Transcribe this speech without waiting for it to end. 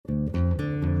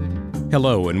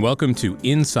Hello and welcome to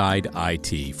Inside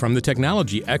IT from the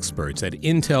technology experts at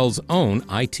Intel's own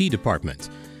IT department.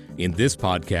 In this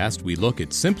podcast, we look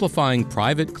at simplifying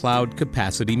private cloud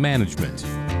capacity management.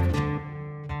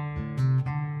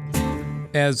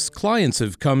 As clients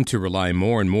have come to rely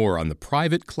more and more on the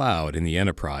private cloud in the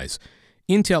enterprise,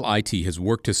 Intel IT has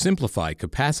worked to simplify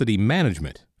capacity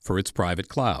management for its private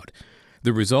cloud.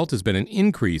 The result has been an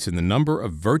increase in the number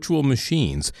of virtual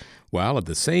machines, while at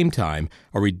the same time,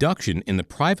 a reduction in the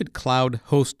private cloud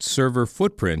host server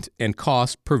footprint and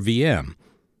cost per VM.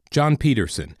 John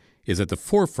Peterson is at the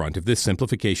forefront of this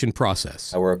simplification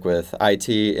process. I work with IT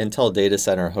Intel Data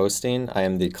Center Hosting. I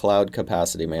am the Cloud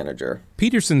Capacity Manager.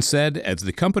 Peterson said as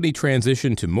the company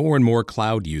transitioned to more and more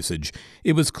cloud usage,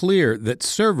 it was clear that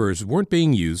servers weren't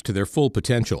being used to their full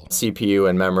potential. CPU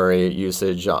and memory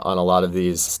usage on a lot of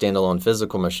these standalone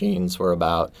physical machines were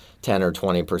about 10 or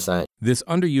 20%. This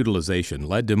underutilization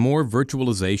led to more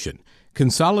virtualization,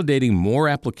 consolidating more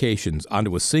applications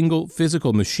onto a single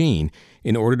physical machine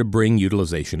in order to bring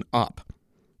utilization up.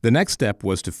 The next step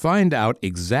was to find out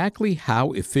exactly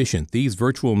how efficient these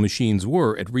virtual machines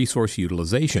were at resource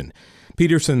utilization.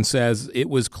 Peterson says it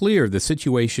was clear the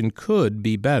situation could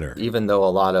be better. Even though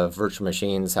a lot of virtual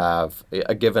machines have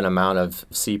a given amount of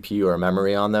CPU or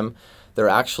memory on them, they're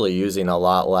actually using a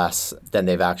lot less than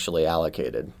they've actually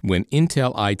allocated. When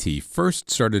Intel IT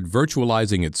first started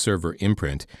virtualizing its server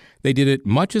imprint, they did it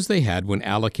much as they had when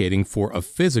allocating for a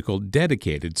physical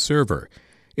dedicated server.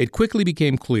 It quickly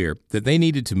became clear that they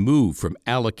needed to move from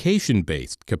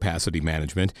allocation-based capacity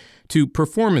management to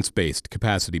performance-based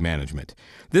capacity management.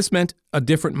 This meant a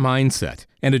different mindset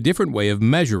and a different way of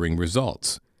measuring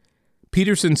results.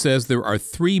 Peterson says there are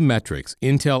three metrics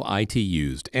Intel IT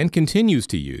used and continues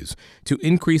to use to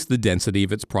increase the density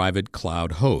of its private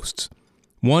cloud hosts.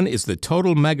 One is the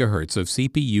total megahertz of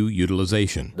CPU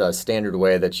utilization. The standard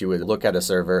way that you would look at a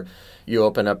server, you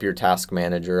open up your task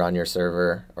manager on your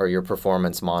server or your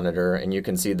performance monitor, and you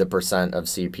can see the percent of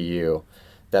CPU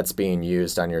that's being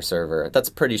used on your server. That's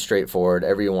pretty straightforward.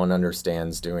 Everyone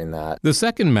understands doing that. The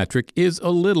second metric is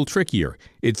a little trickier.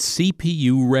 It's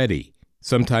CPU ready,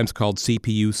 sometimes called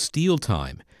CPU steal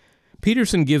time.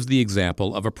 Peterson gives the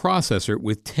example of a processor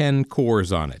with 10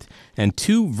 cores on it and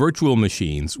two virtual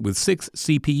machines with 6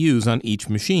 CPUs on each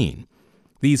machine.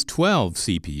 These 12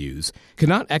 CPUs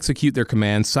cannot execute their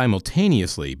commands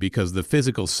simultaneously because the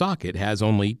physical socket has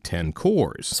only 10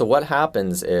 cores. So what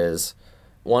happens is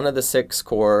one of the 6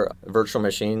 core virtual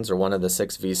machines or one of the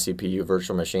 6 vCPU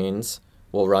virtual machines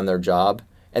will run their job,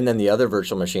 and then the other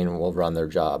virtual machine will run their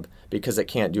job because it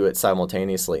can't do it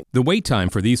simultaneously. The wait time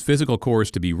for these physical cores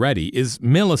to be ready is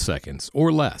milliseconds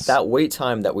or less. That wait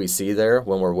time that we see there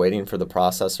when we're waiting for the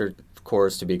processor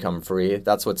cores to become free,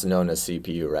 that's what's known as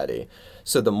CPU ready.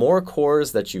 So the more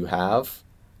cores that you have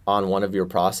on one of your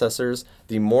processors,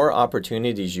 the more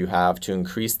opportunities you have to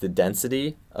increase the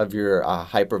density of your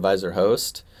hypervisor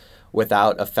host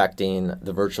without affecting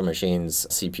the virtual machine's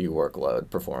CPU workload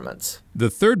performance. The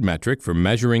third metric for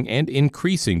measuring and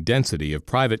increasing density of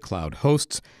private cloud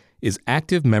hosts is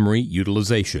active memory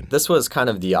utilization. This was kind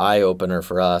of the eye-opener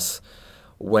for us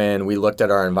when we looked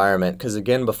at our environment, because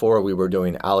again, before we were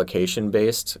doing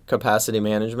allocation-based capacity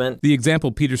management. The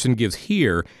example Peterson gives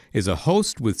here is a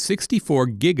host with 64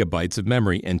 gigabytes of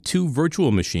memory and two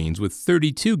virtual machines with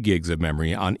 32 gigs of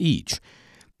memory on each.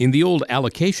 In the old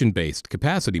allocation-based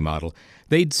capacity model,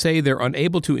 they'd say they're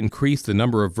unable to increase the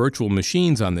number of virtual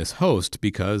machines on this host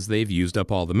because they've used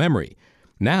up all the memory.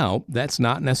 Now, that's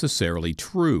not necessarily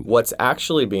true. What's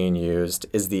actually being used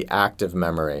is the active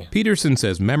memory. Peterson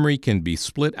says memory can be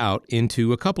split out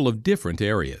into a couple of different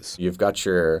areas. You've got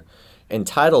your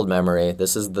entitled memory.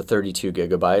 This is the 32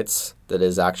 gigabytes that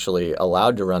is actually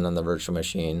allowed to run on the virtual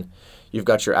machine. You've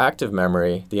got your active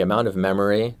memory, the amount of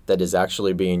memory that is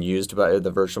actually being used by the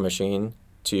virtual machine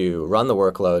to run the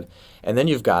workload. And then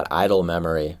you've got idle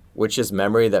memory, which is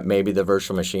memory that maybe the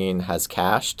virtual machine has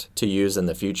cached to use in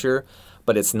the future,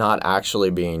 but it's not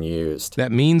actually being used.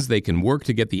 That means they can work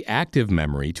to get the active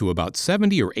memory to about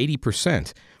 70 or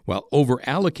 80% while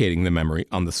over-allocating the memory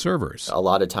on the servers. A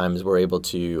lot of times we're able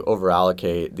to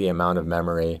over-allocate the amount of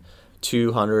memory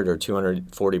 200 or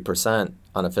 240%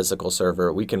 on a physical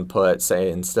server. We can put,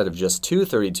 say, instead of just two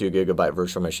 32 gigabyte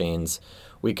virtual machines,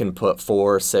 we can put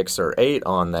 4, 6, or 8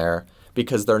 on there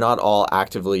because they're not all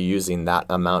actively using that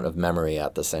amount of memory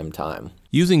at the same time.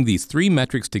 Using these three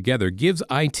metrics together gives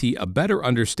IT a better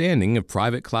understanding of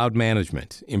private cloud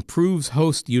management, improves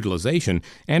host utilization,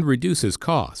 and reduces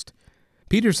cost.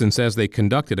 Peterson says they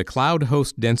conducted a cloud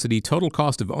host density total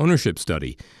cost of ownership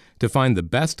study to find the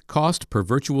best cost per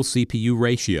virtual CPU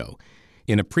ratio.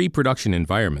 In a pre-production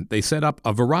environment, they set up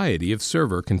a variety of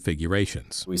server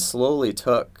configurations. We slowly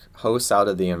took hosts out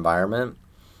of the environment.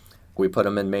 We put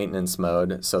them in maintenance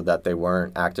mode so that they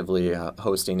weren't actively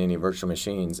hosting any virtual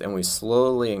machines, and we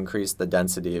slowly increased the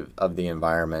density of the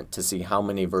environment to see how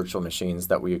many virtual machines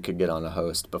that we could get on a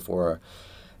host before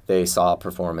they saw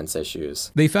performance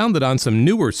issues. They found that on some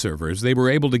newer servers, they were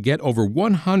able to get over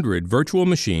 100 virtual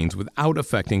machines without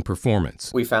affecting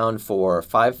performance. We found for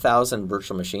 5,000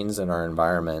 virtual machines in our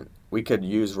environment, we could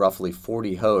use roughly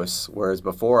 40 hosts, whereas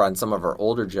before on some of our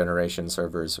older generation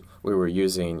servers, we were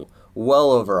using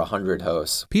well over 100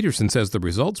 hosts. Peterson says the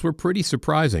results were pretty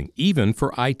surprising, even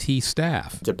for IT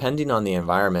staff. Depending on the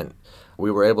environment, we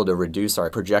were able to reduce our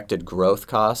projected growth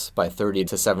costs by 30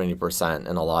 to 70%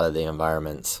 in a lot of the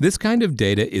environments. This kind of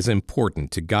data is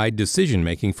important to guide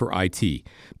decision-making for IT,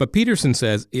 but Peterson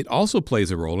says it also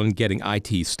plays a role in getting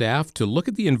IT staff to look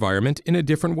at the environment in a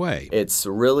different way. It's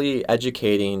really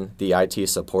educating the IT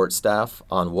support staff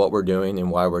on what we're doing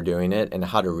and why we're doing it and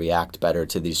how to react better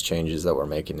to these changes that we're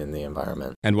making in the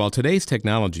environment. And while today's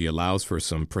technology allows for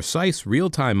some precise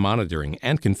real-time monitoring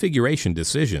and configuration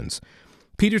decisions,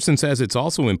 Peterson says it's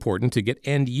also important to get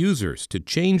end users to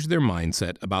change their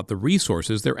mindset about the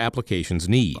resources their applications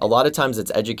need. A lot of times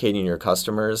it's educating your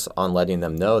customers on letting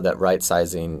them know that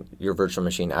right-sizing your virtual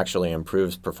machine actually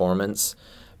improves performance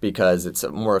because it's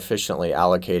more efficiently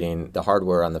allocating the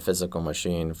hardware on the physical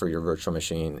machine for your virtual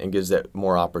machine and gives it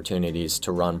more opportunities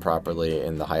to run properly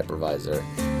in the hypervisor.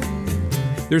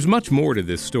 There's much more to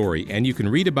this story, and you can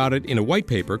read about it in a white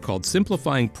paper called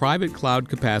Simplifying Private Cloud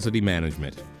Capacity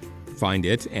Management. Find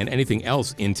it and anything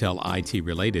else Intel IT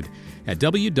related at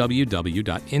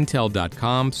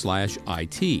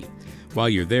www.intel.com/IT. While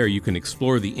you're there, you can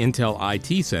explore the Intel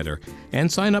IT Center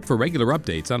and sign up for regular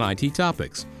updates on IT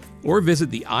topics, or visit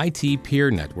the IT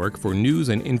Peer Network for news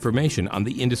and information on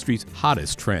the industry's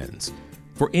hottest trends.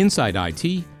 For Inside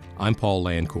IT, I'm Paul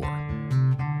Lancourt.